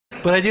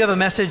But I do have a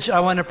message I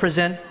want to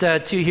present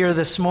to you here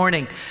this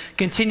morning.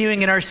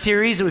 Continuing in our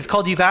series that we've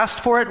called You've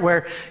Asked For It,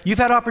 where you've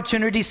had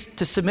opportunities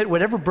to submit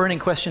whatever burning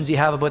questions you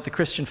have about the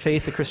Christian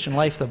faith, the Christian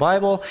life, the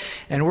Bible.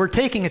 And we're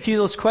taking a few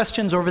of those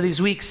questions over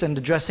these weeks and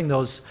addressing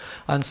those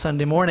on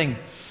Sunday morning.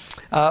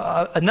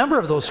 A number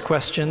of those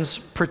questions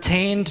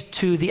pertained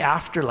to the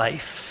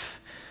afterlife,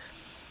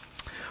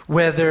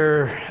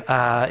 whether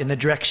in the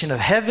direction of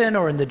heaven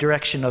or in the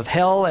direction of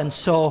hell. And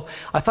so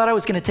I thought I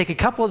was going to take a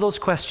couple of those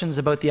questions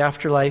about the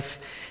afterlife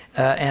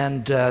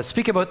and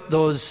speak about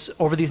those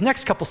over these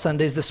next couple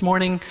Sundays. This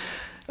morning,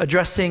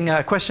 addressing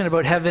a question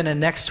about heaven, and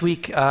next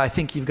week, I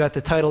think you've got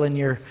the title in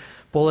your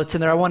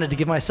bulletin there. I wanted to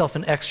give myself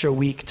an extra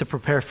week to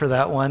prepare for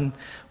that one.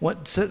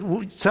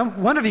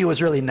 One of you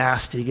was really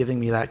nasty giving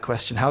me that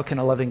question. How can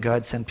a loving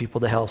God send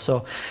people to hell?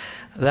 So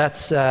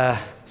that's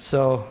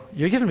so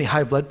you're giving me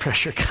high blood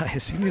pressure,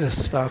 guys. You need to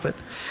stop it.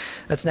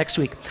 That's next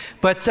week.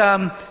 But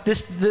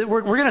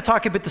we're going to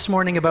talk a bit this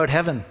morning about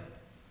heaven,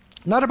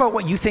 not about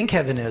what you think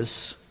heaven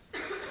is,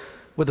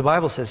 what the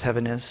Bible says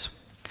heaven is.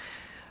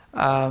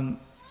 And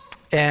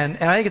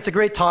I think it's a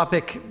great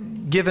topic,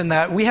 given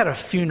that we had a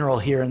funeral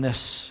here in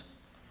this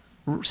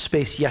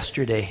space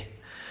yesterday,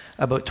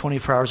 about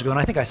 24 hours ago, and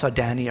I think I saw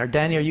Danny.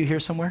 Danny, are you here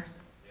somewhere?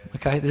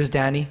 Okay, there's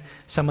Danny.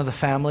 Some of the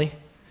family.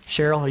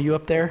 Cheryl, are you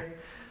up there?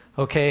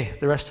 Okay,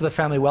 the rest of the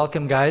family,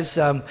 welcome, guys.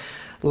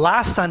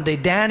 Last Sunday,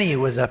 Danny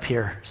was up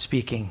here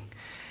speaking,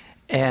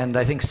 and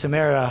I think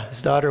Samara,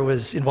 his daughter,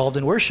 was involved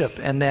in worship,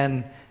 and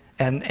then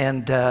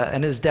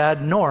and his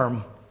dad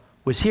Norm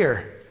was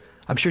here.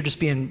 I'm sure just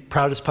being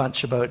proud as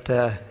punch about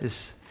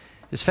his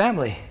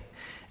family.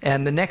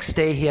 And the next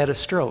day he had a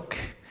stroke,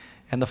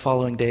 and the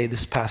following day,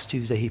 this past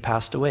Tuesday, he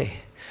passed away,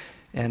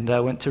 and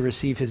went to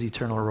receive his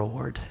eternal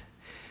reward.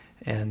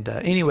 And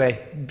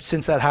anyway,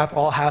 since that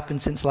all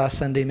happened since last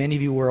Sunday, many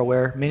of you were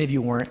aware, many of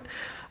you weren't.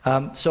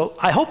 So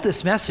I hope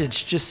this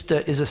message just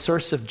is a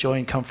source of joy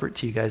and comfort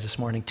to you guys this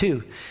morning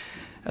too,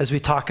 as we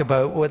talk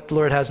about what the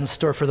Lord has in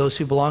store for those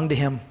who belong to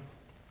Him.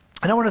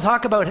 And I want to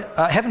talk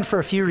about heaven for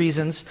a few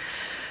reasons.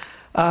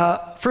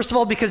 First of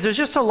all, because there's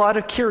just a lot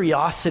of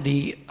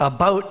curiosity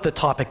about the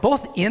topic,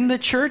 both in the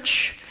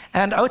church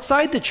and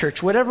outside the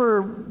church.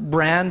 Whatever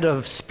brand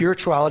of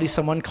spirituality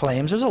someone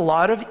claims, there's a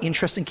lot of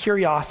interest and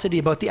curiosity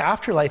about the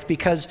afterlife,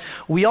 because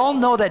we all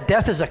know that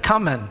death is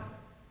a-coming,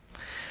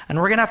 and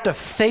we're going to have to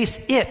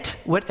face it,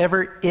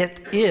 whatever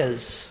it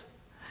is.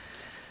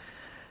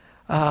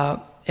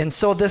 And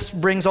so this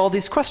brings all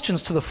these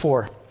questions to the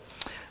fore.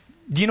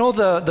 Do you know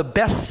the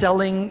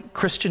best-selling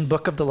Christian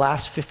book of the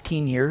last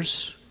 15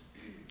 years?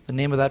 The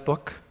name of that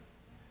book?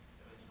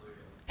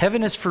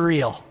 Heaven is for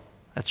Real.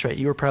 That's right.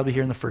 You were probably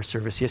here in the first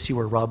service. Yes, you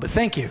were, Rob, but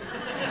thank you.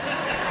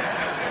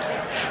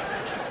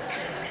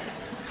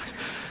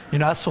 You're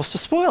not supposed to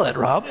spoil it,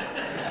 Rob.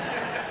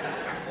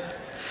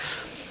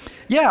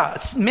 Yeah,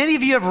 many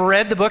of you have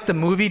read the book. The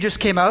movie just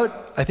came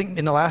out, I think,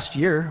 in the last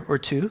year or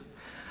two.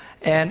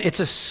 And it's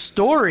a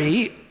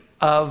story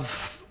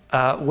of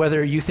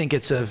whether you think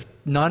it's a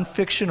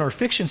nonfiction or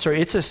fiction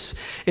story.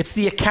 It's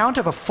the account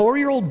of a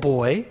 4-year-old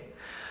boy,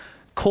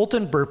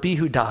 Colton Burpee,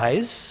 who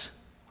dies,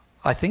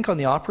 I think, on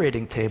the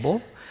operating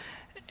table,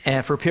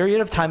 and for a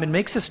period of time, and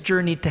makes this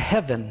journey to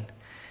heaven,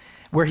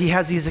 where he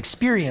has these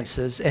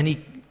experiences, and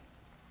he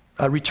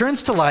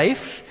returns to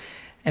life,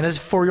 and as a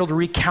 4-year-old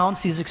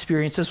recounts these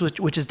experiences,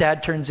 which his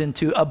dad turns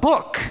into a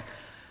book,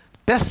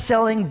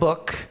 best-selling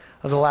book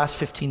of the last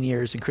 15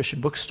 years in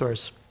Christian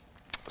bookstores.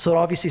 So it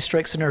obviously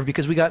strikes a nerve,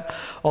 because we got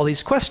all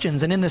these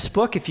questions, and in this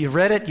book, if you've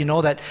read it, you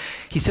know that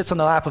he sits on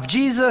the lap of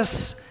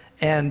Jesus,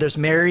 and there's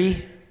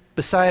Mary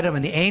beside him,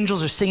 and the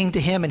angels are singing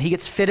to him, and he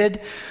gets fitted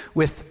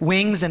with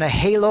wings and a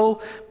halo,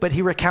 but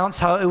he recounts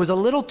how it was a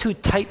little too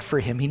tight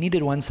for him. He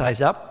needed one size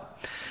up.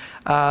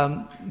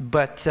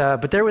 But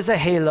there was a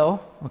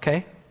halo,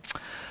 okay?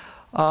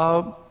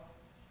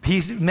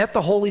 He's met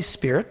the Holy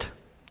Spirit.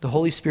 The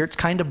Holy Spirit's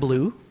kind of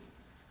blue,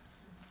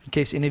 in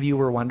case any of you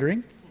were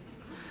wondering.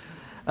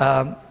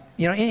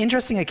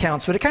 Interesting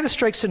accounts, but it kind of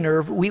strikes a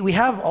nerve. We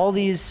have all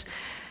these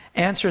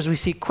answers we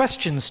see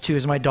questions to.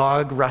 Is my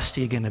dog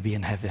Rusty going to be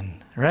in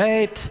heaven,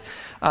 right?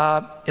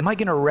 Am I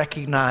going to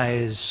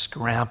recognize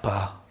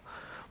Grandpa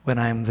when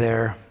I'm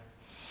there?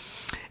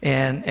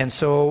 And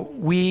so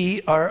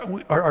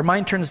our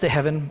mind turns to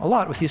heaven a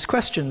lot with these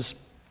questions.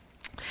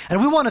 And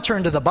we want to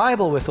turn to the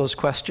Bible with those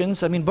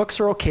questions. I mean, books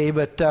are okay,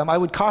 but I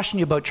would caution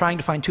you about trying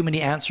to find too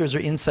many answers or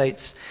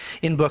insights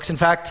in books. In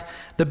fact,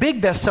 the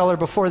big bestseller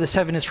before this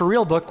Heaven is for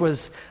Real book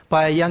was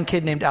by a young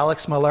kid named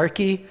Alex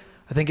Malarkey.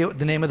 I think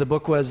the name of the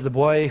book was The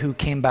Boy Who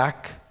Came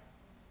Back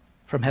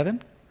from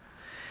Heaven.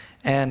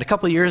 And a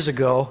couple of years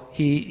ago,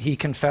 he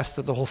confessed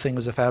that the whole thing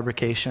was a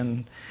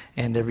fabrication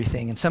and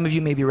everything. And some of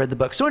you maybe read the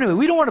book. So anyway,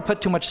 we don't want to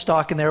put too much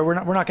stock in there. We're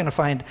not going to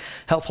find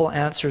helpful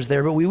answers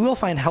there, but we will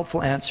find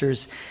helpful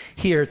answers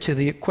here to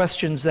the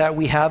questions that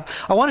we have.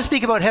 I want to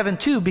speak about heaven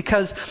too,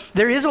 because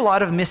there is a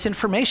lot of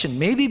misinformation,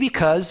 maybe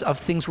because of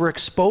things we're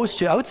exposed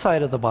to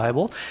outside of the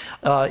Bible,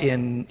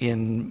 in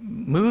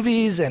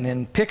movies and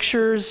in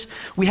pictures.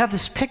 We have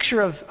this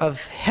picture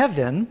of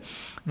heaven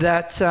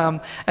that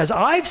as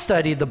I've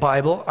studied the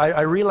Bible,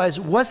 I realized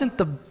wasn't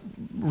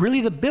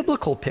really the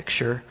biblical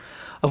picture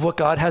of what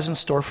God has in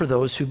store for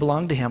those who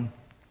belong to him.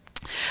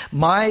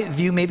 My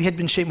view maybe had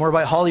been shaped more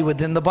by Hollywood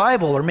than the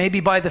Bible, or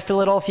maybe by the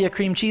Philadelphia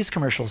cream cheese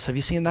commercials. Have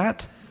you seen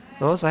that?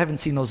 Those? I haven't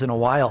seen those in a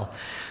while.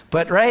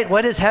 But right,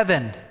 what is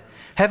heaven?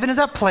 Heaven is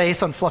that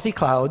place on fluffy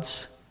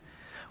clouds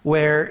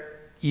where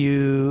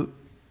you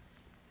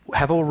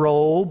have a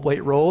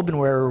white robe, and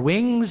wear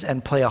wings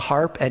and play a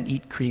harp and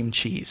eat cream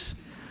cheese.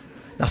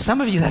 Now, some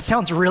of you, that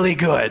sounds really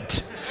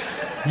good.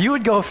 You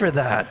would go for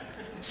that.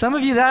 Some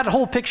of you, that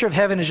whole picture of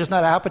heaven is just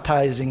not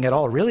appetizing at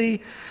all.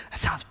 Really? That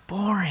sounds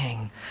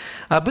boring.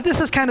 But this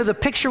is kind of the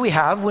picture we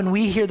have when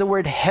we hear the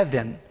word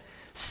heaven.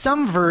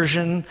 Some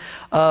version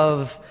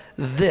of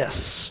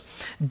this.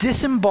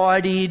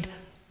 Disembodied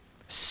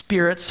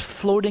spirits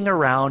floating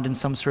around in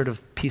some sort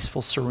of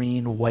peaceful,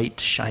 serene, white,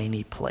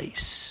 shiny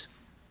place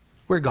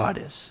where God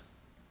is.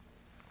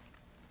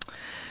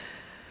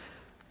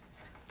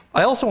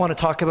 I also want to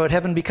talk about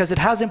heaven because it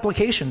has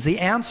implications. The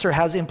answer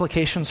has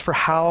implications for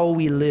how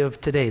we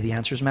live today. The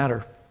answers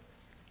matter.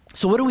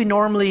 So what do we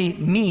normally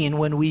mean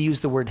when we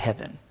use the word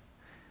heaven?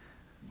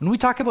 When we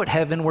talk about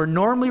heaven, we're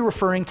normally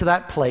referring to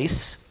that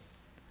place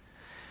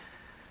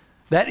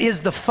that is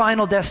the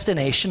final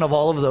destination of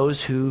all of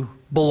those who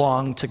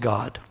belong to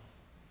God.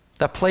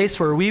 That place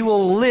where we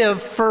will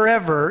live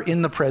forever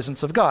in the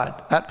presence of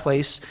God. That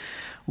place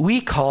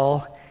we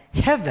call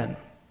heaven.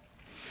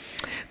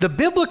 The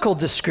biblical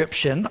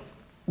description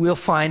we'll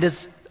find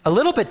is a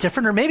little bit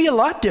different, or maybe a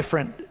lot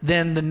different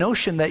than the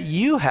notion that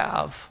you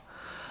have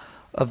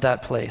of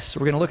that place.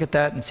 We're going to look at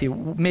that and see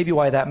maybe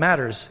why that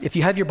matters. If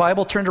you have your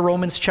Bible, turn to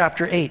Romans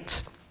chapter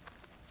 8.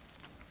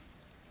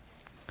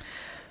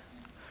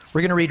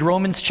 We're going to read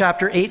Romans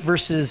chapter 8,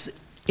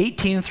 verses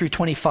 18 through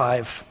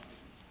 25.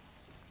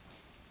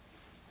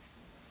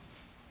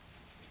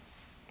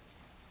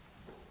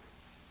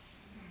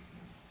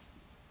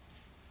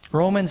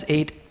 Romans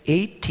 8,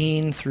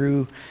 18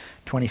 through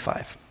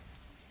 25.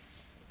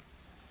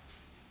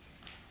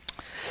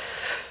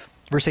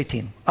 Verse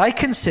 18. I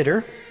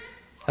consider,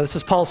 this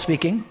is Paul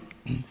speaking,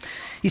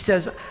 he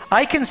says,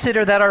 I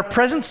consider that our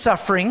present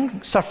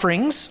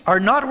sufferings are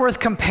not worth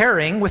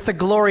comparing with the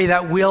glory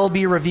that will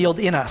be revealed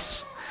in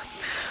us.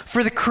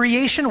 For the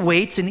creation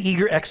waits in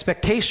eager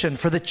expectation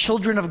for the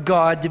children of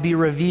God to be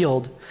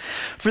revealed.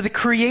 For the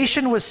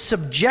creation was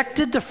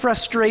subjected to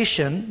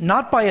frustration,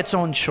 not by its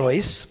own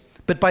choice,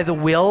 but by the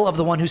will of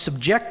the one who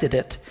subjected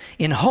it,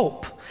 in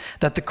hope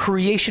that the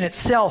creation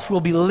itself will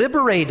be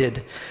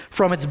liberated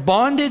from its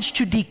bondage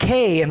to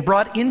decay and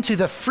brought into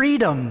the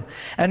freedom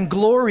and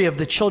glory of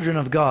the children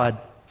of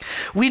God.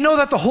 We know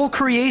that the whole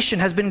creation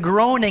has been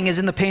groaning as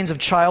in the pains of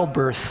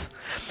childbirth,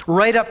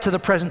 right up to the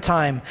present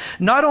time.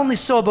 Not only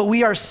so, but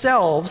we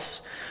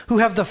ourselves, who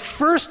have the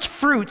first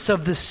fruits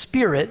of the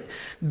Spirit,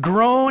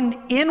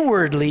 groan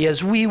inwardly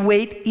as we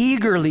wait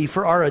eagerly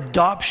for our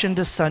adoption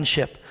to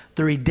sonship,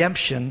 the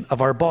redemption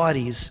of our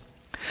bodies.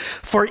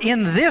 For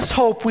in this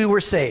hope we were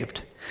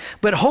saved.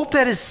 But hope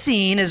that is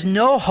seen is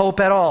no hope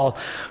at all.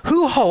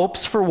 Who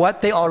hopes for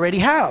what they already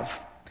have?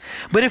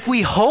 But if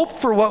we hope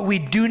for what we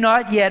do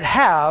not yet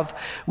have,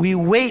 we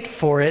wait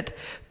for it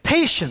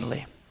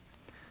patiently.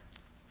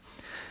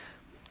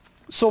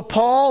 So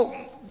Paul,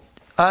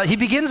 he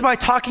begins by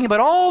talking about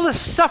all the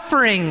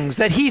sufferings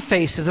that he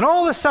faces and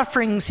all the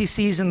sufferings he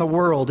sees in the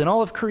world and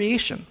all of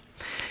creation.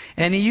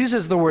 And he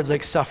uses the words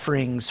like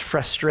sufferings,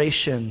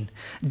 frustration,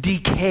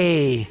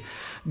 decay,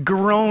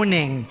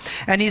 groaning.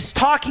 And he's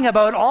talking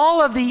about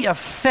all of the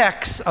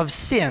effects of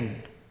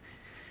sin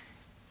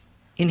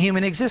in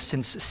human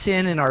existence.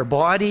 Sin in our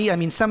body. I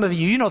mean, some of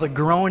you, you know the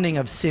groaning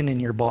of sin in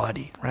your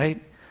body, right?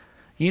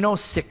 You know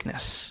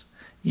sickness.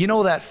 You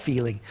know that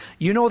feeling.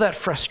 You know that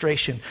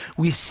frustration.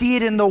 We see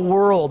it in the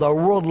world, a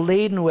world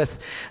laden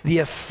with the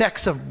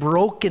effects of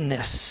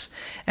brokenness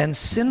and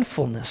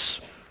sinfulness.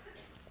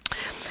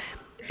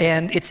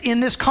 And it's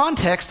in this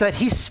context that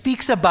he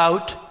speaks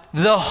about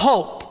the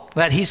hope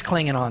that he's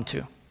clinging on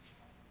to.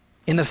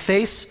 In the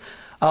face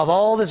of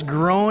all this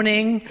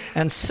groaning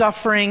and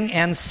suffering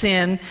and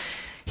sin,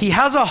 he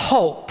has a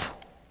hope.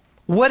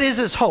 What is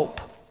his hope?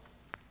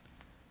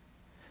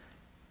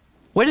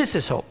 What is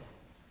his hope?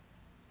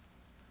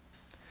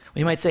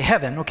 We might say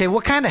heaven. Okay,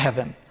 what kind of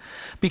heaven?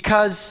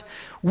 Because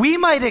we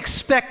might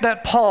expect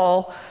that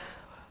Paul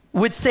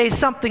would say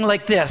something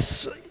like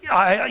this.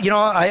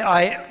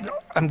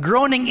 I'm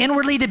groaning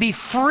inwardly to be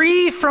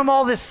free from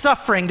all this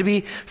suffering, to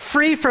be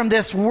free from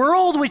this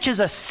world which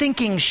is a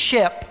sinking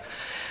ship.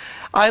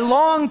 I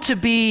long to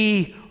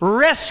be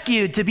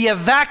rescued, to be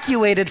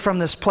evacuated from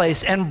this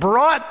place and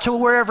brought to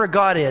wherever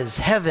God is,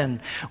 heaven,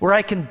 where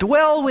I can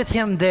dwell with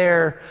him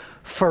there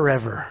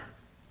forever.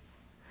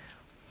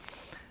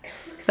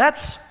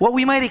 That's what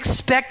we might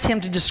expect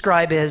him to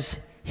describe as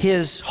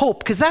his hope,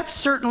 because that's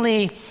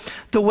certainly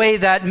the way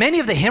that many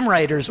of the hymn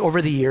writers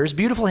over the years,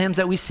 beautiful hymns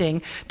that we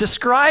sing,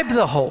 describe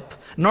the hope,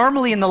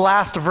 normally in the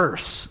last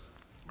verse.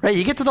 Right?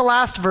 You get to the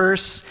last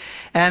verse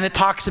and it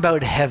talks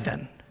about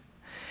heaven.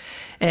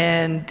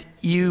 And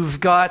you've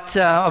got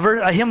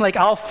a hymn like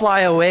I'll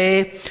Fly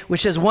Away,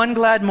 which says, one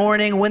glad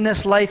morning when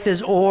this life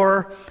is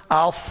o'er,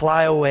 I'll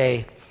fly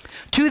away.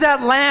 To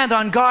that land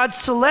on God's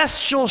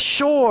celestial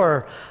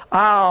shore,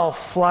 I'll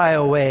fly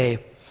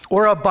away.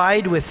 Or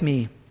Abide with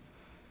Me,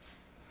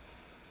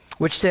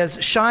 which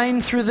says, shine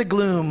through the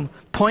gloom,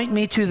 point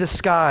me to the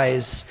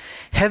skies.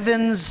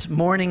 Heaven's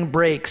morning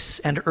breaks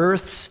and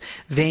earth's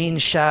vain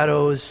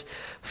shadows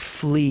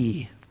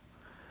flee.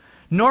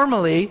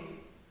 Normally,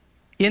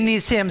 in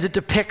these hymns, it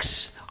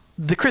depicts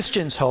the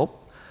Christian's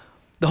hope,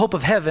 the hope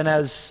of heaven,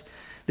 as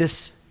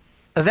this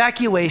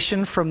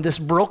evacuation from this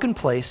broken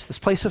place, this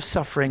place of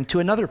suffering, to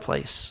another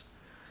place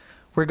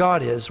where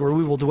God is, where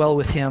we will dwell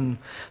with him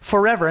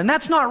forever. And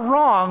that's not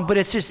wrong, but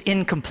it's just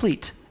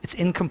incomplete. It's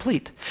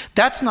incomplete.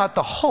 That's not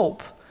the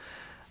hope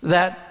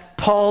that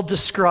Paul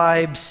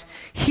describes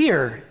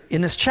here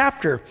in this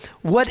chapter.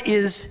 What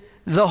is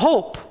the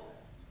hope?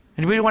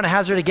 Anybody want to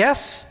hazard a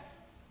guess?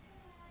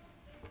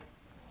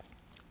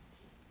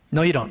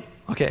 No, you don't.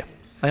 Okay.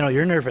 I know,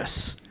 you're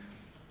nervous.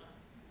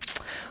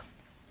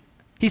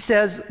 He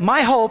says,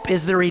 my hope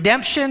is the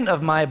redemption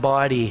of my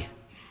body.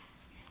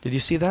 Did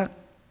you see that?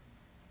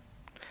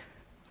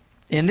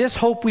 In this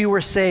hope we were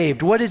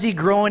saved. What is he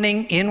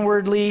groaning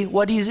inwardly?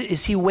 What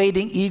is he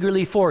waiting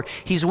eagerly for?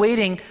 He's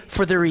waiting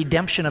for the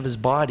redemption of his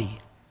body,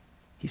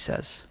 he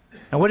says.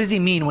 Now, what does he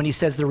mean when he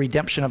says the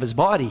redemption of his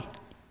body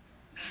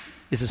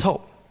is his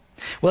hope?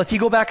 Well, if you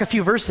go back a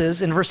few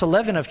verses, in verse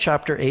 11 of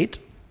chapter 8,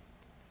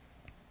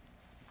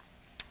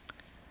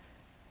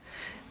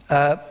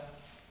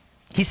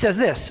 he says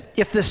this,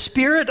 if the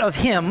spirit of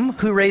him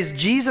who raised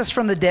Jesus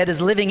from the dead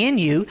is living in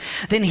you,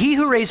 then he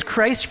who raised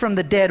Christ from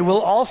the dead will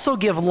also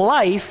give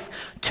life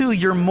to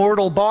your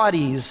mortal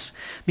bodies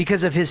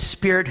because of his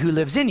spirit who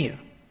lives in you.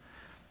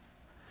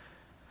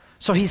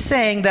 So he's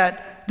saying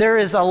that there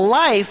is a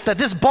life that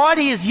this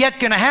body is yet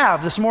going to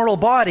have, this mortal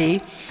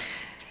body,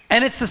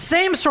 and it's the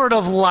same sort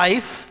of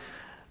life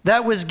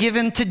that was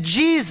given to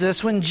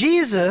Jesus when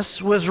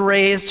Jesus was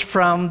raised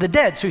from the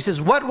dead. So he says,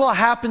 what will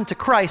happen to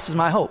Christ is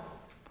my hope.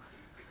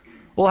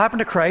 What will happen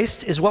to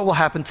Christ is what will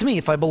happen to me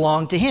if I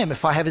belong to him,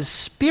 if I have his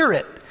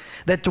spirit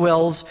that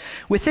dwells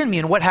within me.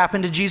 And what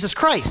happened to Jesus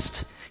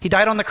Christ? He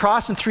died on the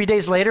cross, and 3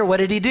 days later, what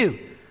did he do?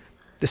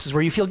 This is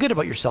where you feel good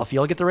about yourself. You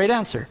all get the right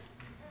answer.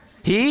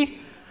 He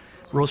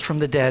rose from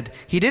the dead.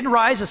 He didn't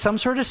rise as some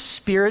sort of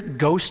spirit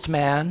ghost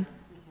man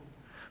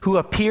who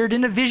appeared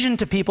in a vision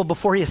to people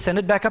before he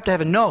ascended back up to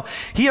heaven. No,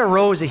 he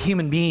arose a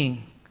human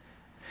being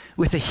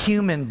with a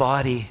human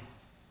body.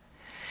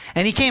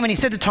 And he came and he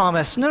said to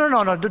Thomas,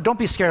 no, don't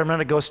be scared. I'm not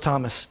a ghost,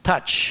 Thomas.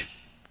 Touch,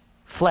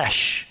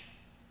 flesh,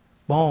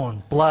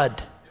 bone,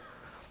 blood.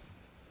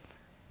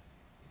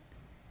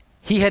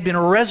 He had been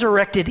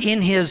resurrected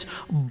in his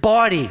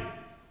body,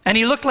 and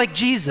he looked like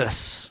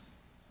Jesus.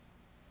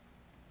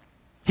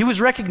 He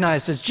was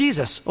recognized as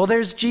Jesus. Oh,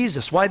 there's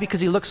Jesus. Why?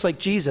 Because he looks like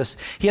Jesus.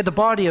 He had the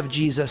body of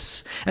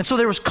Jesus. And so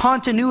there was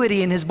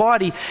continuity in his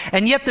body,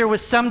 and yet there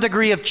was some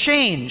degree of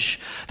change.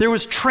 There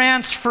was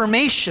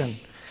transformation.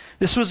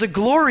 This was a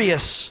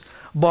glorious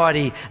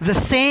body, the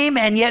same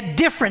and yet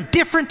different.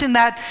 Different in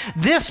that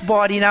this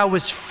body now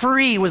was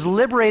free, was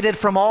liberated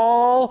from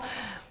all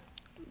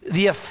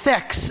the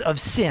effects of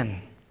sin.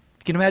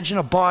 You can imagine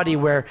a body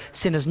where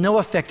sin has no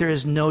effect, there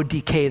is no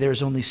decay, there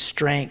is only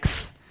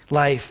strength,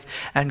 life,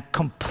 and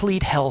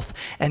complete health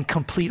and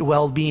complete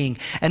well-being.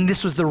 And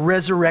this was the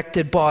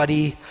resurrected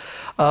body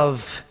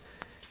of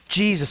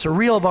Jesus, a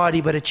real body,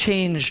 but a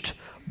changed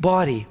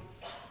body.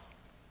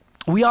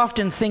 We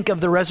often think of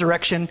the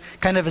resurrection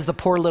kind of as the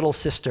poor little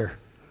sister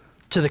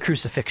to the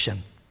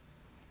crucifixion.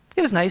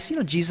 It was nice,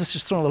 Jesus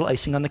just throwing a little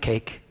icing on the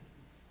cake.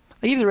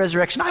 I gave you the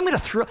resurrection,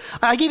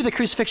 I gave you the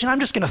crucifixion,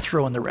 I'm just going to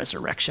throw in the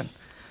resurrection.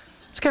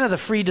 It's kind of the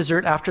free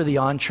dessert after the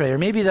entree, or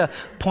maybe the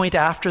point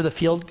after the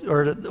field,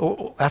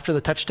 or after the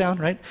touchdown,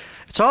 right?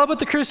 It's all about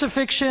the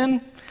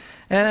crucifixion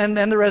and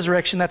the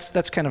resurrection.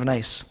 That's kind of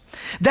nice.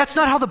 That's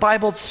not how the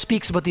Bible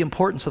speaks about the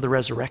importance of the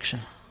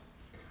resurrection.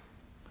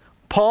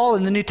 Paul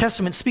in the New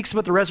Testament speaks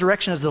about the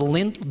resurrection as the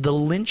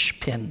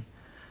linchpin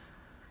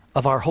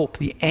of our hope,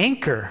 the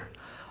anchor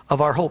of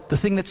our hope, the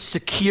thing that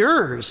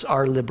secures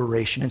our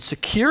liberation and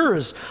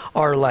secures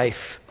our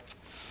life.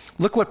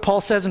 Look what Paul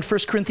says in 1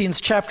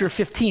 Corinthians chapter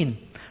 15,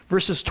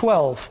 verses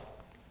 12.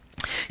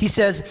 He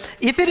says,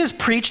 if it is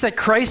preached that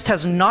Christ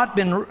has not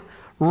been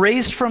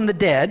raised from the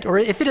dead, or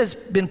if it has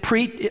been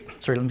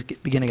sorry, let me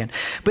begin again.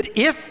 But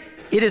if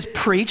it is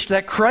preached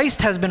that Christ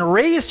has been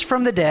raised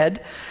from the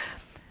dead,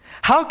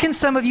 how can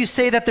some of you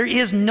say that there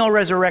is no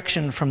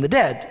resurrection from the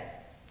dead?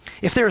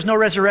 If there is no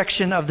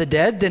resurrection of the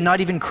dead, then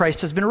not even Christ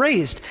has been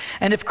raised.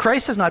 And if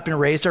Christ has not been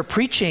raised, our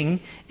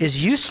preaching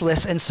is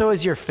useless, and so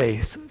is your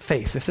faith.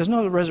 If there's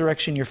no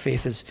resurrection, your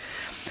faith is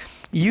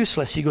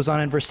useless. He goes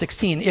on in verse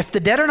 16. If the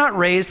dead are not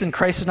raised, then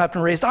Christ has not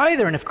been raised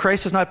either. And if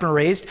Christ has not been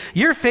raised,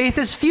 your faith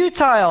is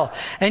futile,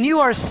 and you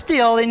are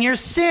still in your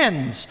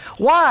sins.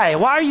 Why?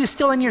 Why are you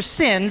still in your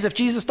sins if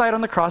Jesus died on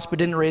the cross but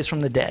didn't raise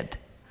from the dead?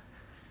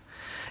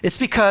 It's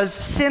because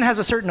sin has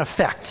a certain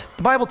effect.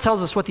 The Bible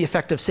tells us what the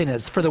effect of sin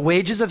is. For the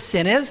wages of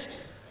sin is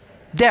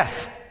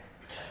death.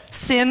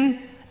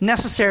 Sin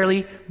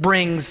necessarily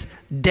brings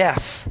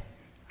death.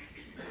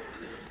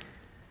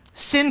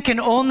 Sin can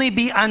only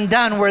be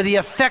undone where the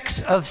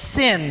effects of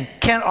sin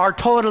are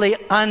totally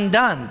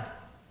undone.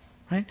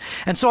 Right?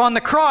 And so on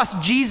the cross,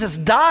 Jesus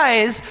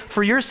dies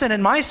for your sin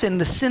and my sin,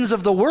 the sins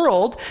of the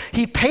world.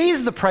 He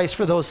pays the price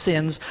for those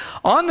sins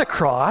on the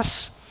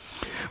cross,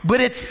 but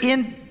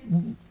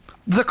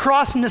the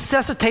cross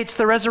necessitates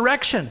the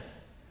resurrection.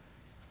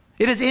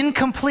 It is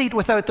incomplete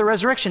without the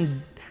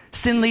resurrection.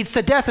 Sin leads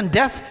to death, and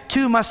death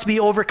too must be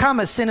overcome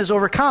as sin is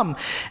overcome.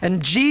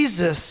 And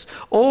Jesus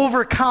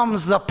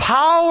overcomes the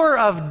power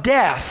of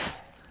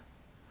death.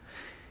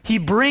 He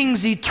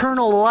brings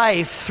eternal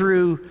life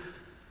through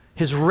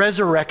his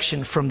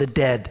resurrection from the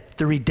dead,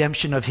 the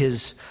redemption of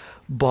his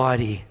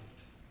body.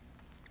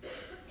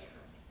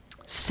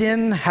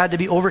 Sin had to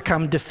be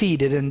overcome,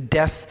 defeated, and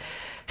death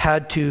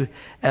had to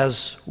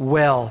as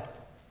well.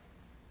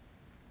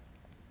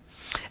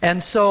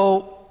 And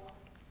so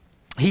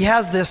he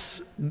has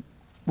this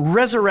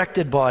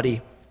resurrected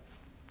body,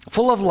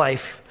 full of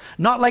life,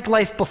 not like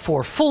life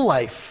before, full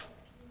life.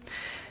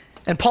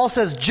 And Paul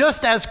says,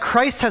 just as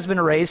Christ has been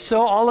raised,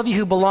 so all of you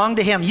who belong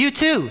to him, you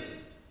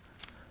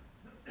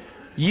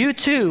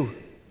too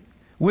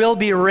will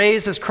be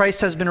raised as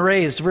Christ has been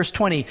raised. Verse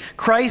 20,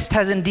 Christ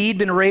has indeed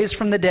been raised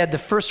from the dead, the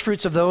first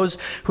fruits of those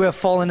who have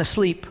fallen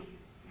asleep.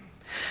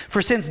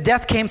 For since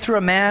death came through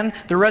a man,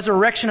 the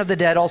resurrection of the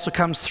dead also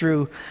comes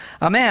through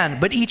a man.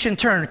 But each in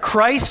turn,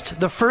 Christ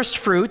the first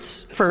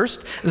fruits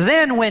first,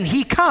 then when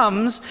he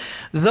comes,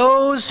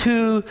 those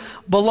who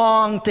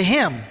belong to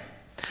him.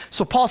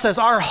 So Paul says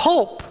our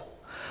hope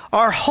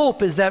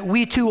is that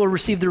we too will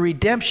receive the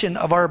redemption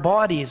of our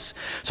bodies.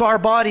 So our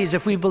bodies,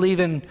 if we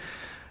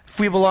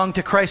belong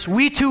to Christ,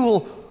 we too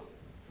will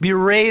be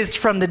raised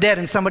from the dead.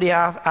 And somebody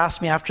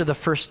asked me after the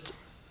first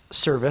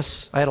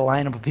service, I had a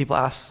lineup of people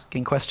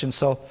asking questions,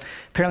 so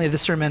apparently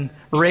this sermon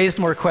raised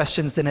more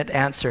questions than it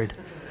answered.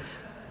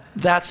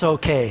 That's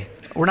okay.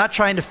 We're not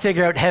trying to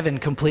figure out heaven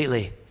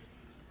completely,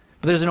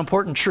 but there's an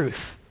important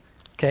truth,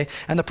 okay?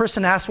 And the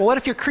person asked, well, what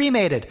if you're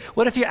cremated?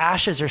 What if your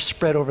ashes are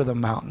spread over the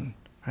mountain,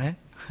 right?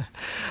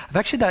 I've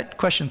actually had that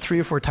question 3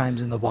 or 4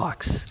 times in the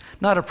box.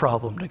 Not a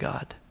problem to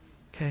God,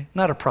 okay?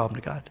 Not a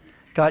problem to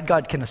God.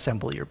 God can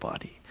assemble your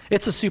body.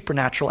 It's a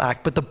supernatural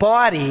act, but the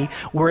body,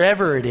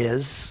 wherever it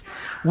is,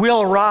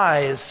 will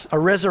rise, a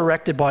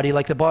resurrected body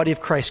like the body of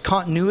Christ.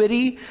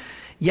 Continuity,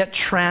 yet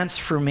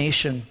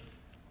transformation.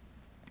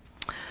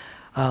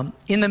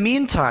 In the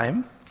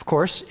meantime, of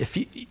course, if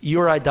you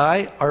or I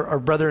die, our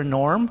brother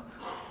Norm,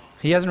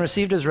 he hasn't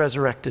received his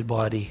resurrected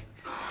body.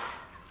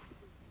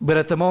 But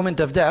at the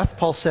moment of death,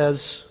 Paul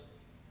says,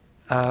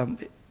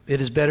 it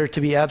is better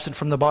to be absent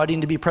from the body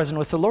and to be present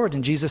with the Lord.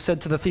 And Jesus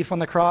said to the thief on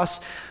the cross,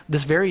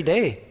 this very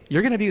day,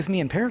 you're going to be with me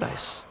in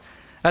paradise.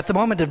 At the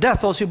moment of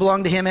death, those who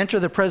belong to him enter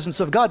the presence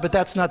of God, but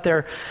that's not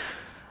their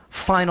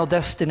final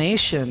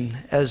destination,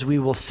 as we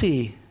will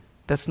see.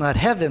 That's not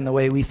heaven the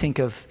way we think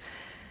of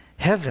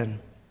heaven.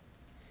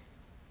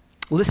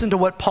 Listen to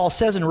what Paul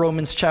says in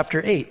Romans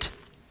chapter 8.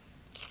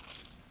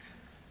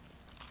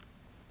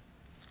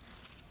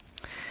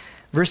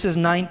 Verses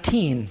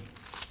 19.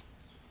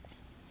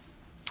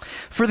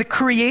 For the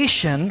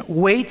creation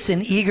waits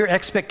in eager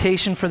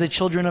expectation for the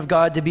children of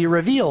God to be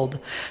revealed.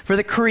 For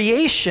the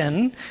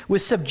creation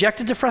was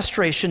subjected to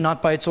frustration,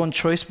 not by its own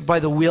choice, but by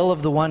the will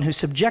of the one who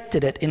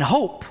subjected it, in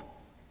hope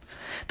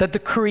that the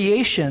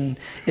creation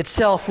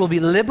itself will be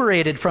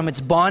liberated from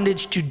its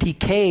bondage to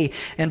decay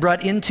and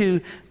brought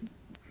into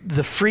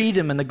the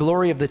freedom and the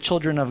glory of the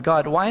children of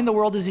God. Why in the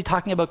world is he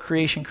talking about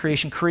creation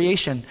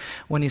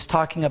when he's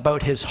talking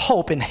about his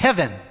hope in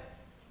heaven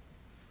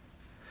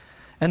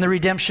and the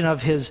redemption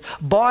of his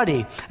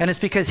body? And it's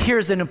because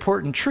here's an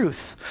important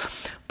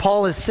truth.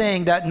 Paul is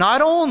saying that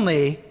not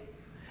only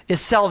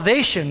is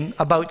salvation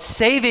about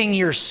saving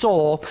your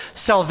soul,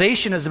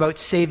 salvation is about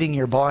saving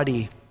your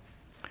body,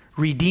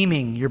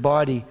 redeeming your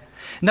body.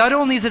 Not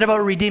only is it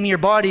about redeeming your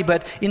body,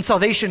 but in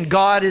salvation,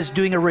 God is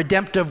doing a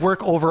redemptive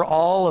work over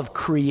all of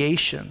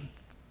creation.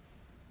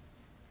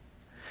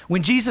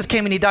 When Jesus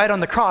came and he died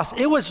on the cross,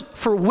 it was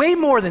for way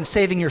more than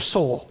saving your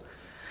soul.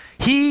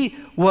 He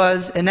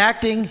was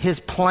enacting his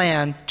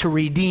plan to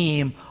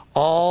redeem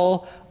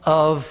all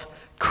of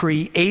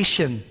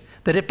creation,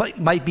 that it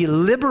might be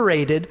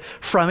liberated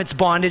from its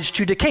bondage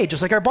to decay,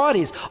 just like our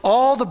bodies.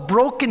 All the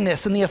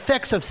brokenness and the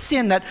effects of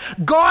sin that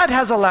God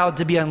has allowed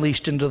to be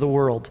unleashed into the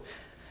world.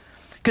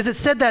 Because it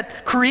said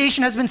that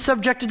creation has been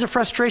subjected to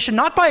frustration,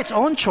 not by its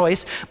own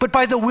choice, but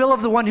by the will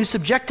of the one who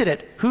subjected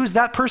it. Who's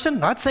that person?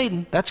 Not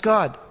Satan, that's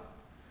God.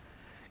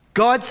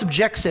 God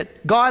subjects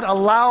it. God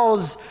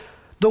allows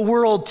the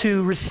world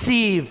to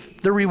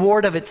receive the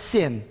reward of its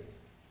sin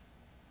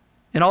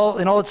in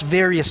all its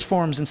various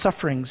forms and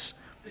sufferings.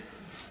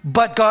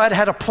 But God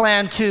had a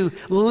plan to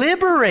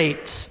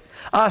liberate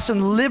us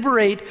and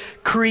liberate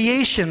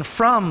creation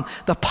from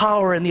the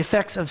power and the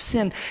effects of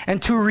sin and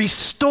to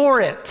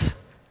restore it.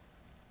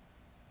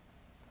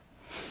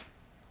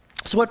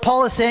 So what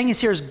Paul is saying is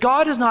here is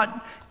God is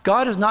not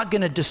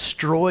going to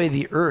destroy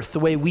the earth the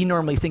way we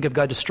normally think of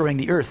God destroying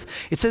the earth.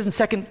 It says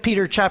in 2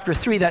 Peter chapter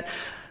 3 that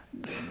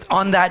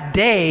on that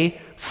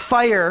day,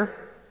 fire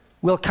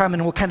will come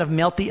and will kind of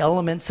melt the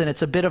elements, and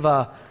it's a bit of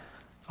a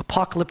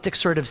apocalyptic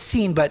sort of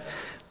scene, but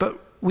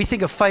we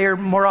think of fire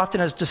more often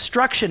as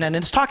destruction, and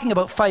it's talking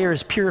about fire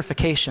as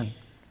purification.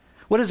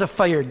 What does a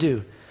fire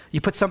do?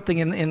 You put something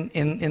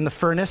in the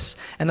furnace,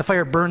 and the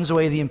fire burns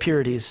away the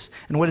impurities.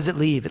 And what does it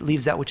leave? It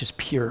leaves that which is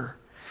pure.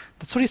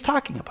 That's what he's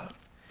talking about.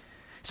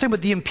 He's talking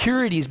about the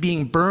impurities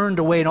being burned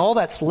away, and all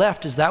that's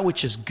left is that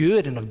which is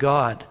good and of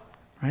God.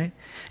 Right?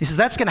 He says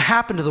that's going to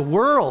happen to the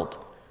world.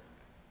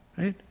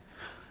 Right?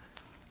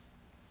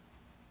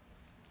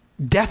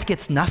 Death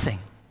gets nothing.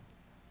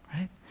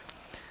 Right?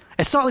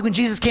 It's not like when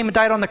Jesus came and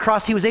died on the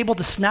cross, he was able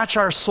to snatch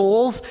our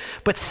souls,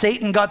 but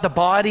Satan got the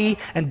body,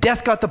 and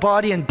death got the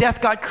body, and death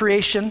got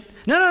creation.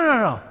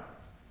 No.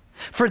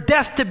 For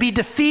death to be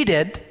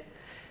defeated,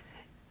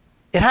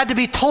 it had to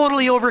be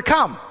totally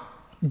overcome.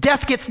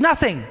 Death gets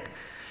nothing.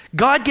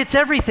 God gets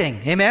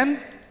everything. Amen?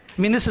 I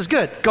mean, this is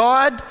good.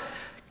 God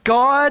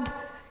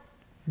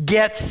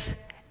gets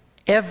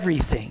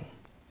everything.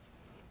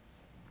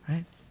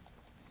 Right?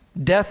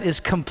 Death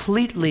is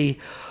completely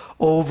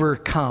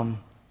overcome.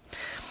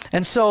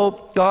 And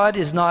so God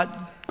is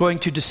not going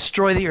to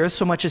destroy the earth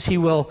so much as he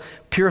will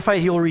purify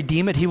it, he will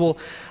redeem it, he will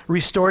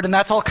restore it. And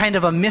that's all kind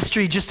of a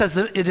mystery, just as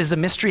it is a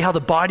mystery how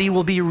the body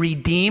will be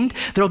redeemed.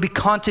 There will be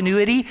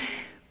continuity.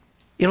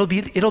 It'll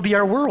be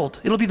our world.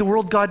 It'll be the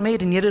world God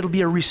made, and yet it'll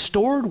be a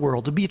restored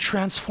world. It'll be a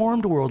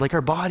transformed world like our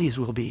bodies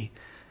will be.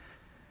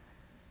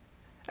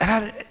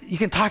 And you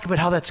can talk about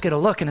how that's going to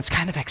look, and it's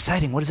kind of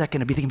exciting. What is that going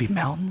to be? They can be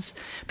mountains,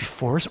 be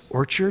forests,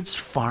 orchards,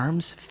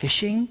 farms,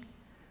 fishing,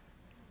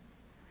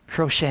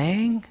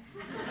 crocheting.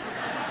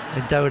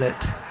 I doubt it.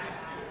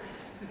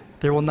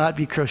 There will not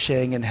be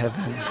crocheting in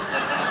heaven.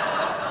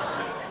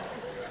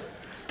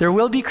 There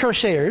will be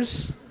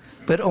crocheters,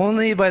 but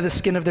only by the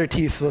skin of their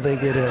teeth will they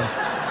get in.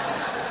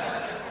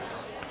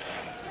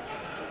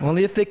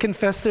 Only if they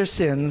confess their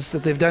sins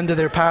that they've done to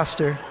their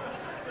pastor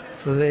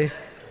will they.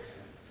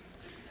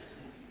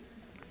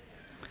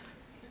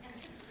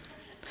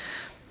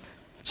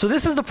 So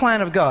this is the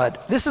plan of God.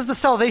 This is the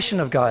salvation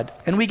of God.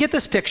 And we get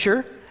this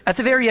picture at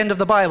the very end of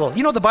the Bible.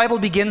 You know, the Bible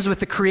begins with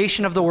the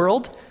creation of the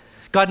world.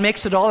 God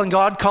makes it all, and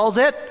God calls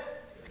it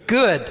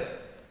good.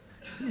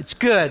 It's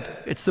good.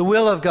 It's the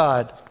will of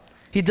God.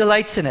 He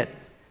delights in it.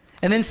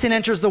 And then sin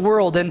enters the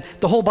world, and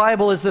the whole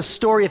Bible is the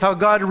story of how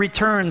God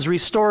returns,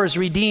 restores,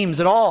 redeems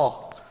it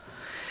all.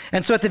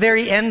 And so at the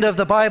very end of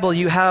the Bible,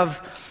 you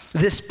have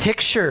this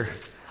picture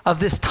of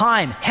this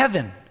time,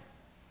 heaven,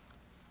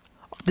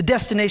 the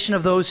destination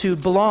of those who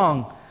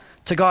belong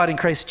to God in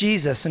Christ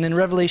Jesus. And in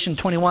Revelation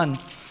 21,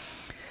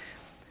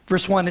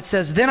 verse 1, it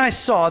says, "Then I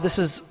saw," this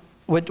is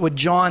what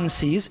John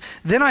sees,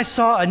 "Then I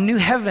saw a new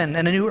heaven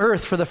and a new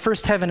earth, for the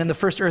first heaven and the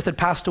first earth had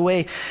passed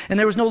away, and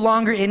there was no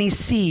longer any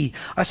sea.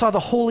 I saw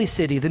the holy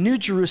city, the new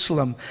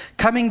Jerusalem,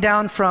 coming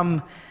down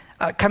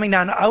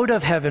out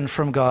of heaven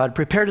from God,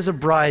 prepared as a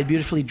bride,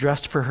 beautifully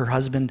dressed for her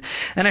husband.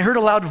 And I heard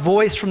a loud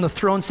voice from the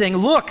throne saying,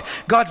 'Look,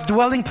 God's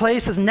dwelling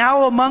place is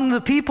now among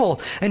the people,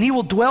 and he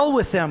will dwell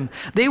with them.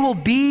 They will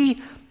be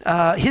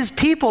his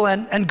people,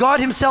 and God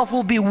himself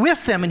will be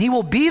with them, and he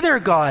will be their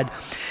God.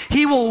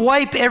 He will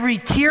wipe every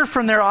tear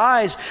from their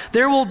eyes.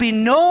 There will be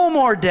no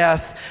more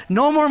death,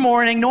 no more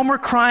mourning, no more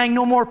crying,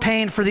 no more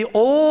pain, for the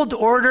old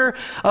order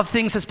of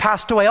things has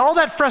passed away.'" All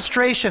that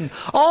frustration,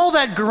 all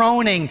that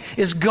groaning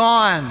is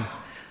gone.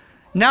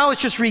 Now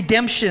it's just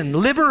redemption,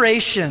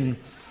 liberation.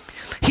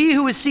 "He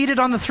who is seated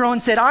on the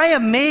throne said, 'I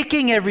am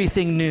making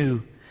everything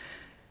new.'"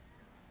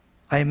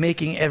 I am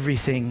making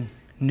everything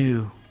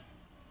new.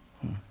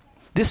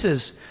 This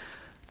is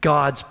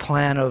God's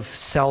plan of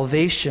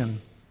salvation.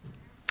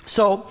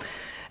 So,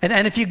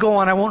 and if you go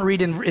on, I won't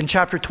read in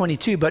chapter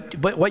 22, but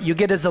what you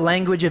get is the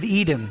language of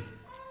Eden.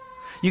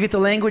 You get the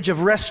language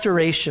of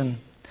restoration.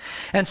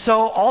 And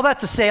so all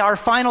that to say, our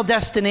final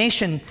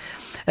destination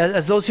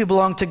as those who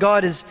belong to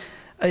God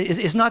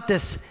is not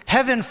this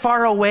heaven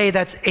far away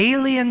that's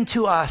alien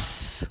to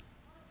us.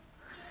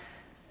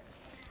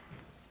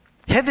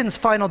 Heaven's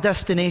final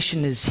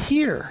destination is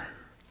here.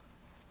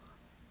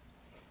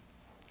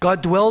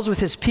 God dwells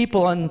with his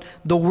people on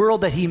the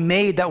world that he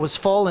made that was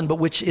fallen, but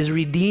which is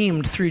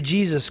redeemed through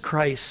Jesus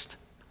Christ.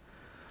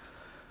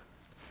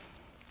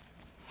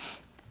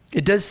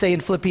 It does say in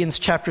Philippians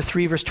chapter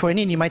 3, verse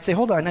 20, and you might say,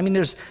 hold on, I mean,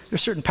 there's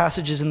certain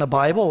passages in the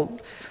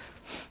Bible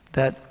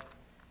that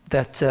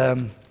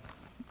kind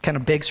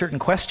of beg certain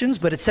questions,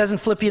 but it says in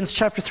Philippians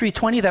chapter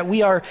 3:20 that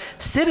we are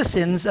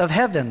citizens of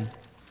heaven.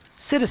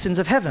 Citizens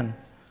of heaven.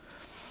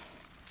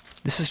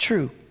 This is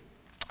true.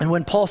 And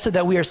when Paul said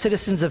that we are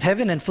citizens of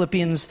heaven in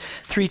Philippians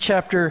 3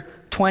 chapter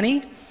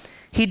 20,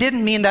 he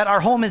didn't mean that our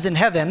home is in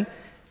heaven.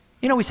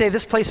 You know, we say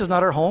this place is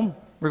not our home.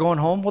 We're going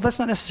home. Well, that's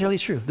not necessarily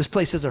true. This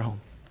place is our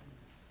home.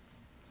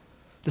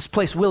 This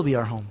place will be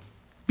our home.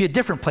 Be a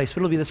different place, but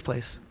it'll be this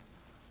place.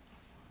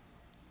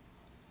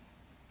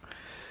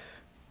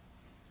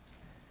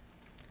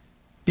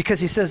 because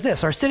he says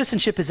this, our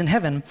citizenship is in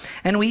heaven,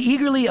 and we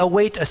eagerly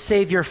await a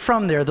Savior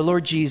from there, the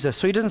Lord Jesus.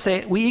 So he doesn't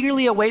say, we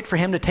eagerly await for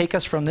him to take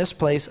us from this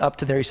place up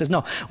to there. He says,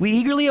 no, we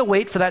eagerly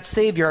await for that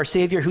Savior, our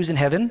Savior who's in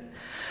heaven,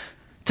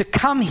 to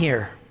come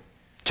here,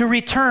 to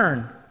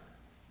return,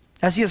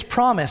 as he has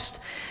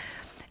promised.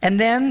 And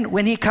then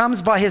when he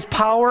comes by his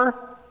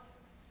power,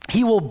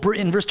 he will,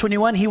 in verse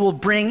 21, he will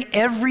bring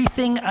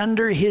everything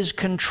under his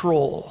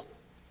control.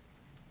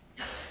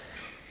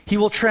 He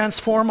will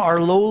transform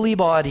our lowly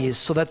bodies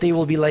so that they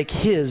will be like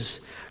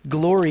his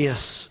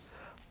glorious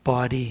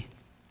body.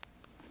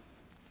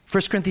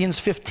 1 Corinthians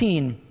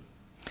 15.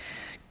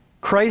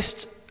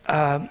 Christ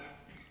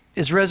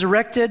is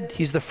resurrected.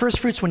 He's the first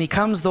fruits. When he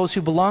comes, those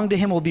who belong to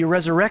him will be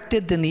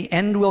resurrected. Then the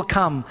end will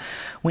come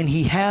when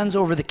he hands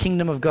over the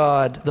kingdom of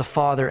God, the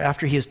Father,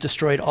 after he has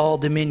destroyed all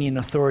dominion,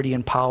 authority,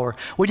 and power.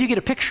 What do you get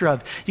a picture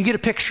of? You get a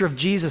picture of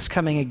Jesus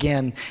coming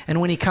again. And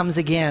when he comes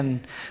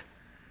again,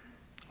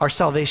 our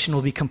salvation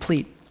will be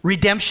complete.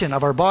 Redemption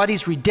of our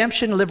bodies,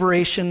 redemption,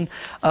 liberation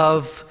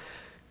of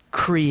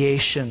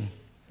creation.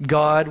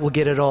 God will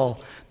get it all.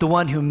 The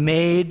one who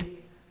made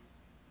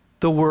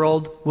the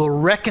world will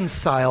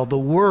reconcile the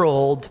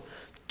world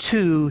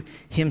to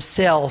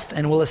himself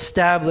and will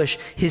establish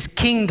his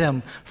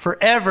kingdom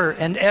forever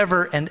and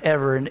ever and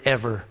ever and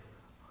ever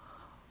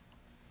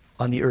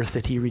on the earth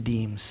that he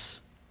redeems.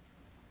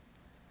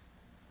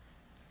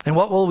 And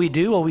what will we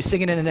do? Will we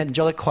sing it in an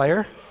angelic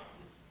choir?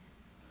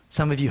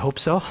 Some of you hope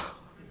so,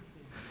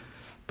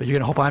 but you're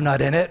going to hope I'm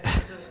not in it.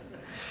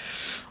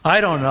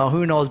 I don't know,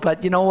 who knows,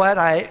 but you know what?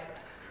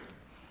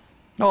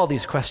 All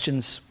these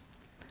questions.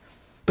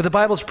 But the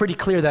Bible's pretty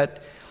clear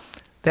that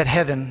in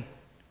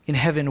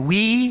heaven,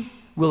 we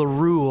will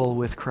rule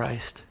with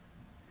Christ.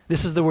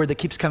 This is the word that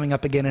keeps coming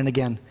up again and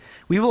again.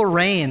 We will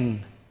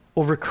reign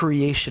over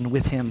creation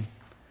with him.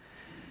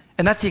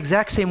 And that's the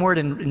exact same word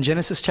in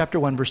Genesis chapter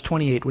 1, verse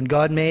 28. When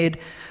God made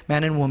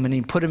man and woman,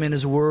 he put him in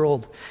his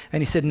world.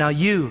 And he said, now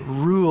you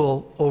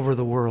rule over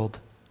the world.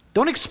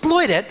 Don't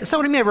exploit it. That's not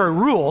what I mean by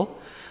rule.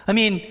 I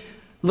mean,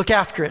 look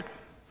after it.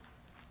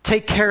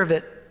 Take care of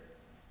it.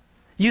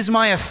 Use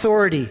my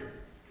authority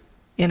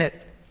in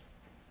it.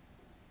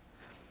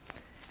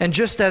 And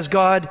just as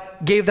God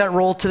gave that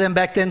role to them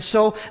back then,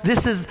 so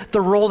this is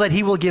the role that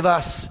he will give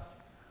us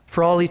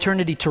for all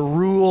eternity, to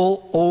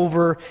rule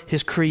over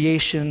his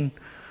creation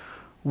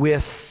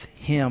with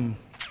him.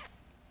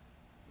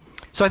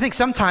 So I think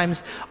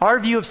sometimes our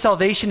view of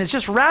salvation is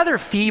just rather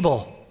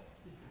feeble,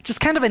 just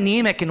kind of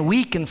anemic and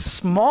weak and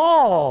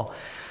small.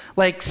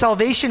 Like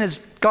salvation is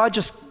God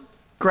just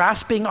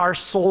grasping our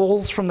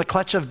souls from the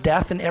clutch of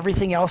death and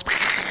everything else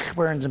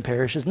burns and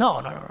perishes.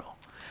 No.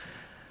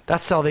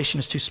 That salvation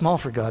is too small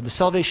for God. The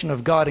salvation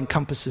of God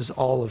encompasses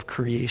all of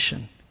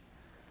creation.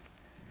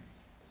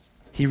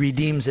 He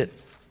redeems it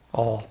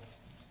all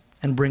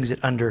and brings it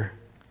under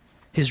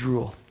his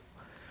rule.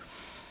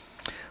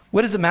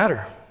 What does it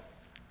matter?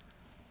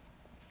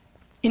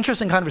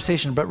 Interesting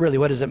conversation, but really,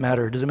 what does it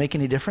matter? Does it make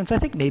any difference? I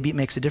think maybe it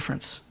makes a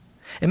difference.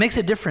 It makes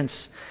a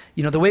difference.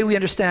 You know, the way we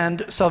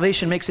understand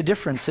salvation makes a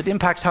difference. It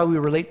impacts how we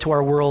relate to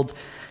our world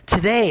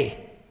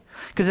today.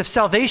 Because if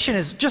salvation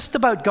is just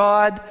about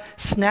God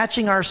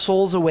snatching our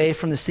souls away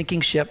from the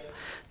sinking ship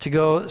to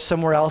go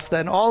somewhere else,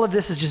 then all of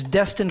this is just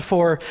destined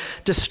for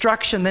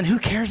destruction, then who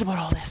cares about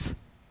all this?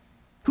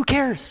 Who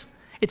cares?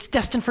 It's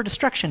destined for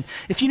destruction.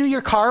 If you knew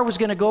your car was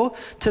going to go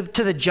to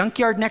the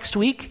junkyard next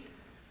week,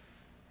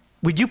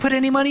 would you put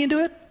any money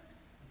into it?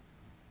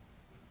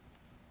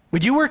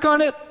 Would you work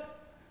on it?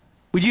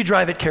 Would you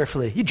drive it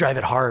carefully? You'd drive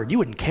it hard. You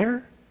wouldn't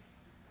care.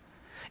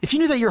 If you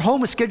knew that your home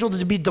was scheduled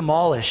to be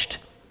demolished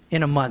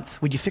in a month,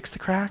 would you fix the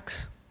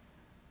cracks?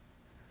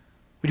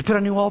 Would you put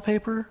on new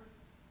wallpaper?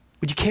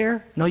 Would you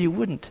care? No, you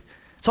wouldn't.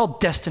 It's all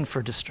destined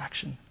for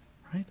destruction,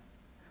 right?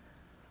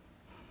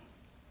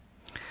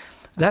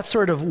 That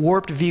sort of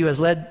warped view has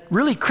led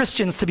really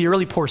Christians to be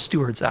really poor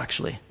stewards,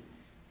 actually.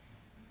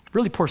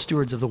 Really poor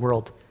stewards of the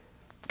world.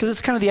 Because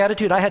it's kind of the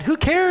attitude I had, who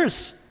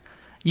cares?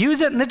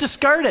 Use it and then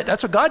discard it.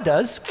 That's what God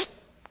does.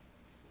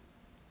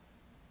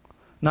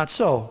 Not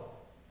so.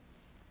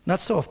 Not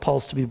so if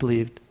Paul's to be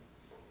believed.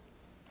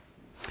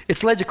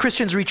 It's led to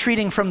Christians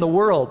retreating from the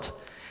world.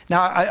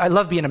 Now, I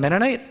love being a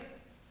Mennonite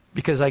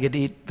because I get to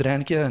eat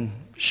Veronica and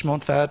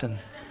Schmontfat and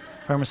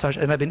Parmesan,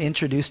 and I've been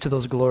introduced to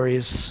those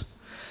glories.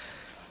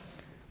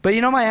 But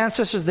you know, my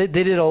ancestors, they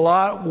did a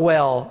lot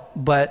well,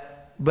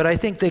 but I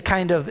think they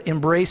kind of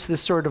embraced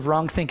this sort of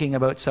wrong thinking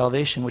about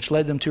salvation, which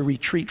led them to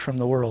retreat from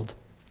the world.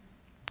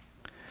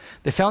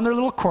 They found their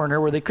little corner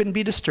where they couldn't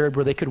be disturbed,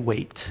 where they could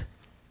wait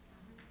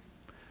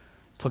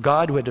till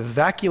God would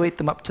evacuate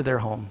them up to their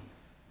home.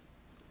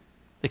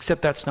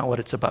 Except that's not what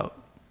it's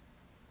about.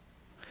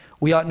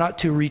 We ought not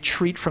to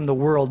retreat from the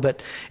world,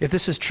 but if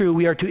this is true,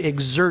 we are to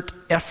exert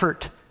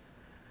effort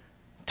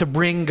to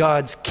bring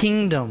God's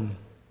kingdom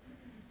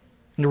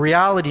and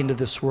reality into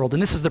this world.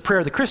 And this is the prayer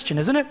of the Christian,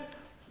 isn't it?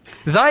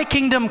 Thy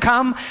kingdom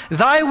come,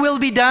 thy will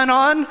be done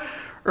on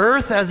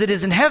earth as it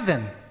is in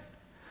heaven.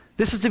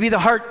 This is to be the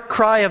heart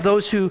cry of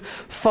those who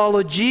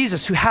follow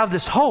Jesus, who have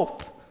this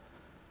hope.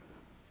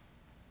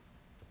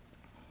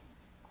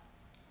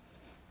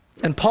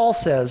 And Paul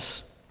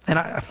says,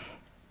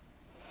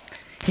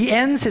 he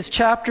ends his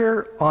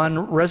chapter on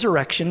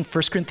resurrection,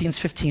 1 Corinthians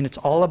 15. It's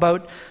all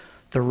about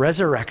the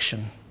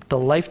resurrection, the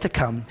life to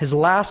come. His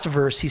last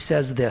verse, he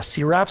says this.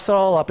 He wraps it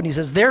all up and he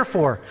says,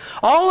 therefore,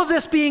 all of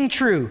this being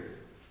true,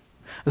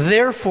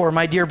 therefore,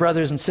 my dear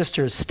brothers and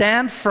sisters,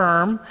 stand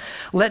firm,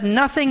 let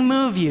nothing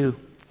move you.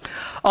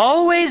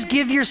 Always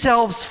give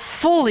yourselves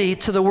fully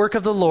to the work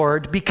of the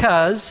Lord,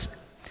 because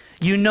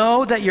you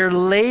know that your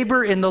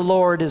labor in the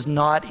Lord is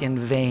not in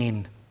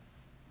vain.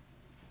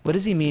 What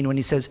does he mean when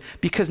he says,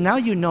 because now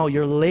you know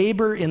your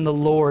labor in the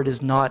Lord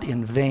is not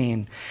in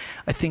vain?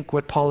 I think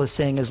what Paul is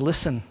saying is,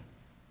 listen,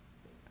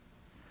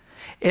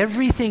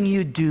 everything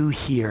you do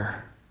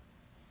here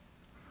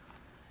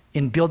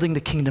in building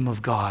the kingdom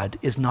of God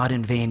is not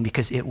in vain,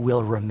 because it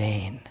will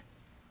remain.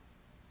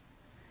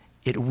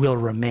 It will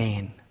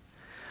remain.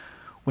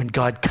 When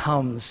God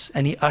comes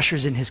and he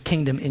ushers in his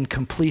kingdom in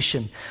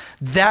completion,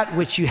 that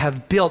which you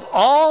have built,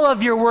 all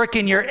of your work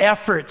and your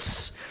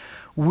efforts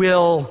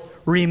will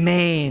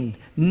remain.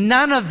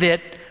 None of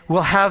it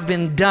will have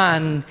been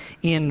done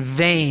in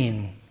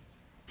vain,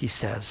 he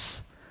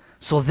says.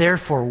 So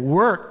therefore,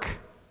 work,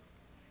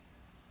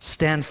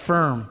 stand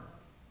firm.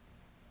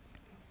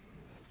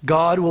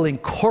 God will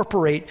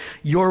incorporate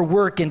your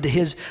work into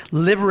his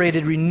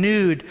liberated,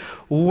 renewed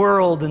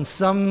world in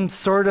some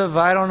sort of,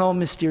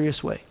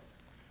 mysterious way.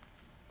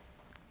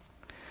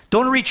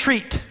 Don't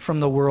retreat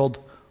from the world.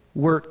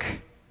 Work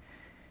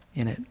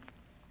in it.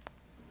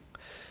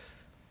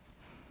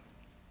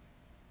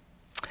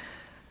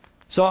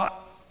 So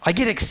I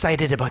get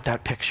excited about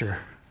that picture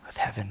of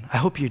heaven. I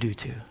hope you do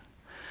too.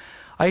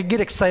 I get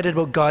excited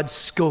about God's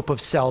scope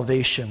of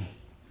salvation,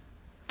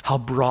 how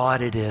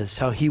broad it is,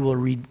 how he will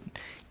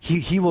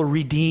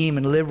redeem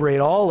and liberate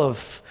all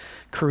of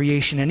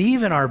creation and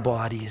even our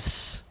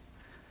bodies.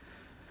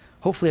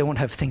 Hopefully I won't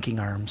have thinking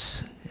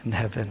arms in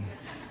heaven.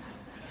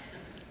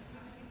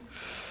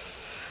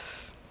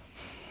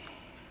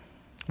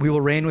 We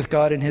will reign with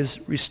God in his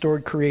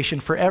restored creation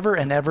forever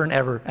and ever and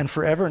ever. And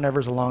forever and ever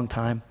is a long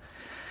time.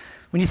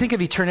 When you think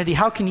of eternity,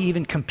 how can you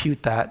even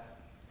compute that?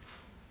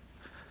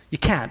 You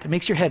can't. It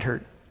makes your head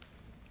hurt.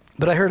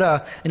 But I heard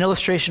an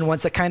illustration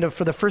once that kind of,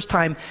 for the first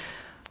time,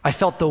 I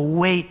felt the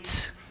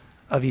weight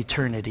of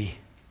eternity.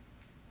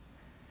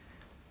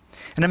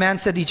 And a man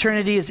said,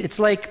 eternity it's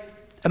like,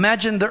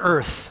 imagine the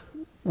earth,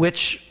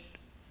 which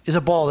is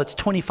a ball that's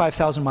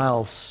 25,000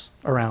 miles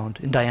around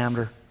in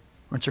diameter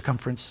or in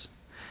circumference.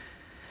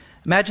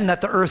 Imagine that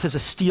the earth is a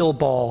steel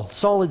ball,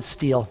 solid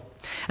steel,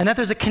 and that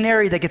there's a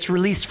canary that gets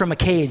released from a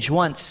cage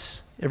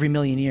once every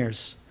million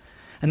years.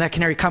 And that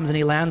canary comes and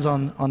he lands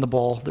on the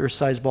ball, the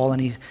earth-sized ball,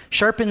 and he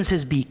sharpens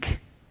his beak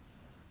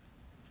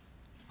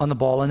on the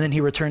ball, and then he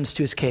returns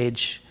to his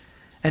cage.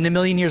 And a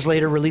million years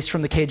later, released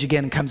from the cage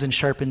again, and comes and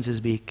sharpens his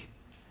beak.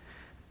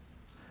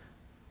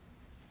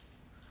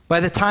 By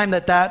the time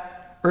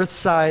that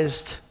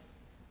earth-sized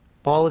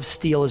ball of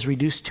steel is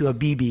reduced to a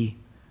BB,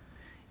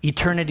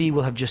 eternity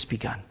will have just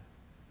begun.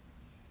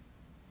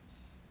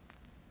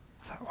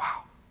 I thought,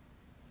 wow.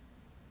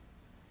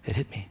 It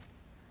hit me.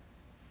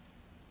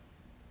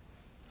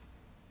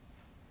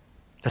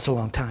 That's a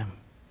long time.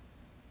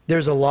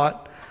 There's a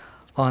lot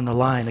on the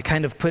line. It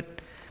kind of put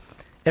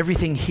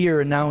everything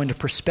here and now into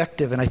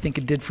perspective, and I think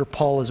it did for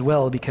Paul as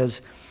well,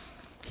 because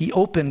he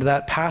opened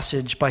that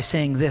passage by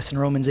saying this in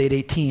Romans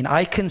 8:18,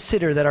 I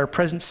consider that our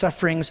present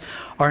sufferings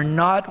are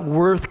not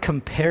worth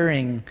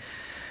comparing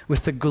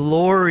with the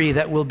glory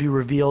that will be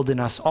revealed in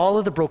us. All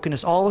of the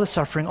brokenness, all of the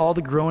suffering, all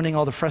the groaning,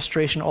 all the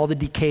frustration, all the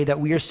decay that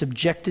we are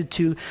subjected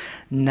to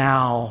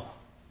now,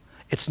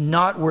 it's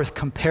not worth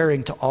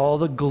comparing to all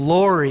the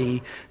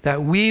glory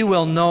that we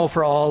will know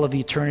for all of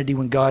eternity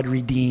when God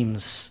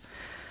redeems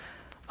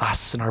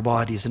us and our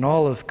bodies and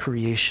all of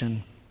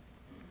creation.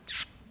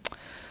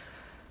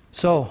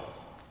 So,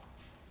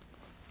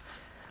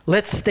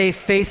 let's stay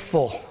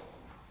faithful.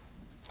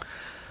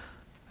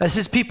 As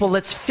his people,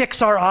 let's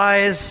fix our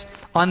eyes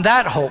on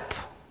that hope.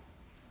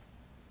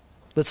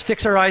 Let's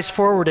fix our eyes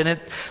forward in it.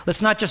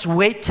 Let's not just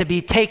wait to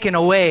be taken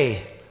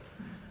away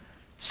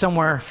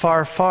somewhere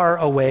far, far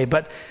away.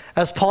 But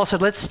as Paul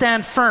said, let's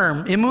stand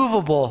firm,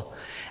 immovable,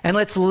 and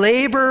let's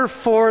labor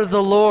for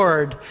the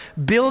Lord,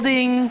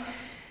 building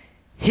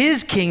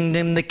his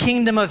kingdom, the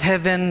kingdom of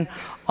heaven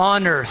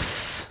on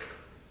earth,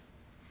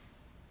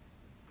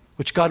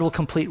 which God will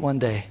complete one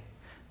day,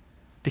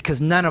 because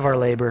none of our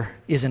labor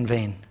is in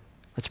vain.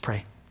 Let's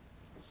pray.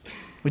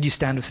 Would you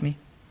stand with me?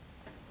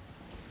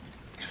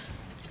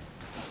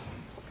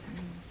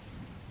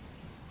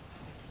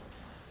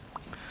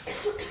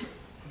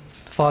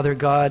 Father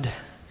God,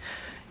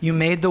 you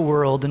made the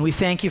world, and we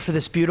thank you for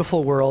this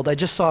beautiful world. I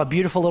just saw a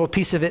beautiful little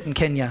piece of it in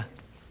Kenya.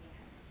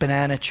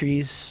 Banana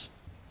trees,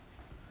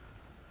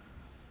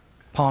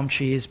 palm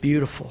trees,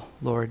 beautiful,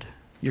 Lord.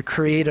 Your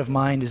creative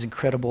mind is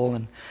incredible,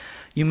 and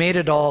you made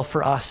it all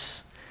for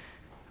us.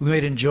 We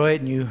might enjoy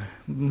it, and you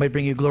might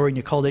bring you glory, and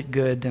you called it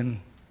good.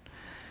 And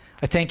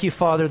I thank you,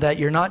 Father, that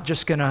you're not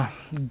just going to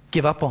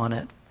give up on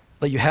it,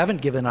 that you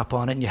haven't given up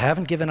on it, and you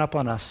haven't given up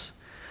on us.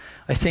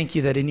 I thank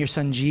you that in your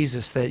Son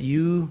Jesus, that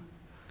you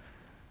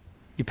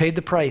paid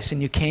the price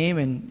and you came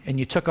and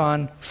you took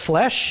on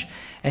flesh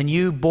and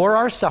you bore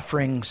our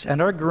sufferings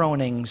and our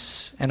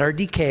groanings and our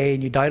decay,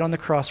 and you died on the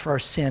cross for our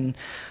sin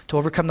to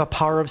overcome the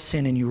power of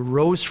sin, and you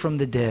rose from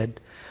the dead,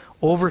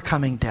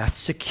 overcoming death,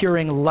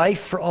 securing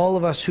life for all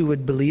of us who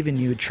would believe in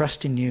you,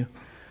 trust in you.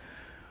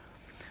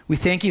 We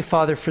thank you,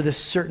 Father, for this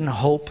certain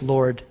hope,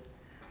 Lord,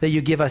 that you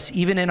give us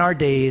even in our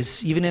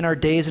days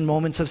and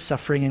moments of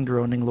suffering and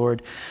groaning,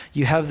 Lord.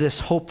 You have this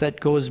hope that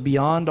goes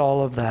beyond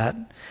all of that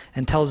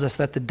and tells us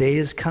that the day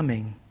is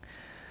coming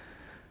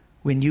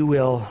when you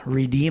will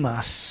redeem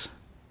us.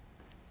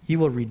 You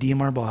will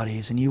redeem our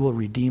bodies, and you will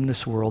redeem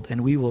this world,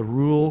 and we will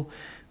rule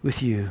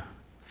with you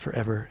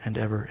forever and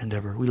ever and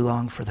ever. We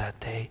long for that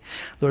day,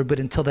 Lord, but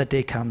until that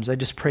day comes, I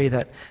just pray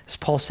that, as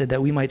Paul said,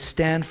 that we might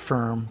stand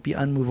firm, be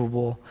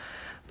unmovable,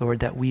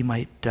 Lord, that we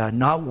might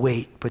not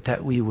wait, but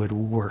that we would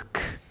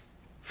work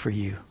for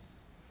you.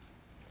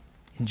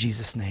 In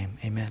Jesus' name,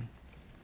 amen.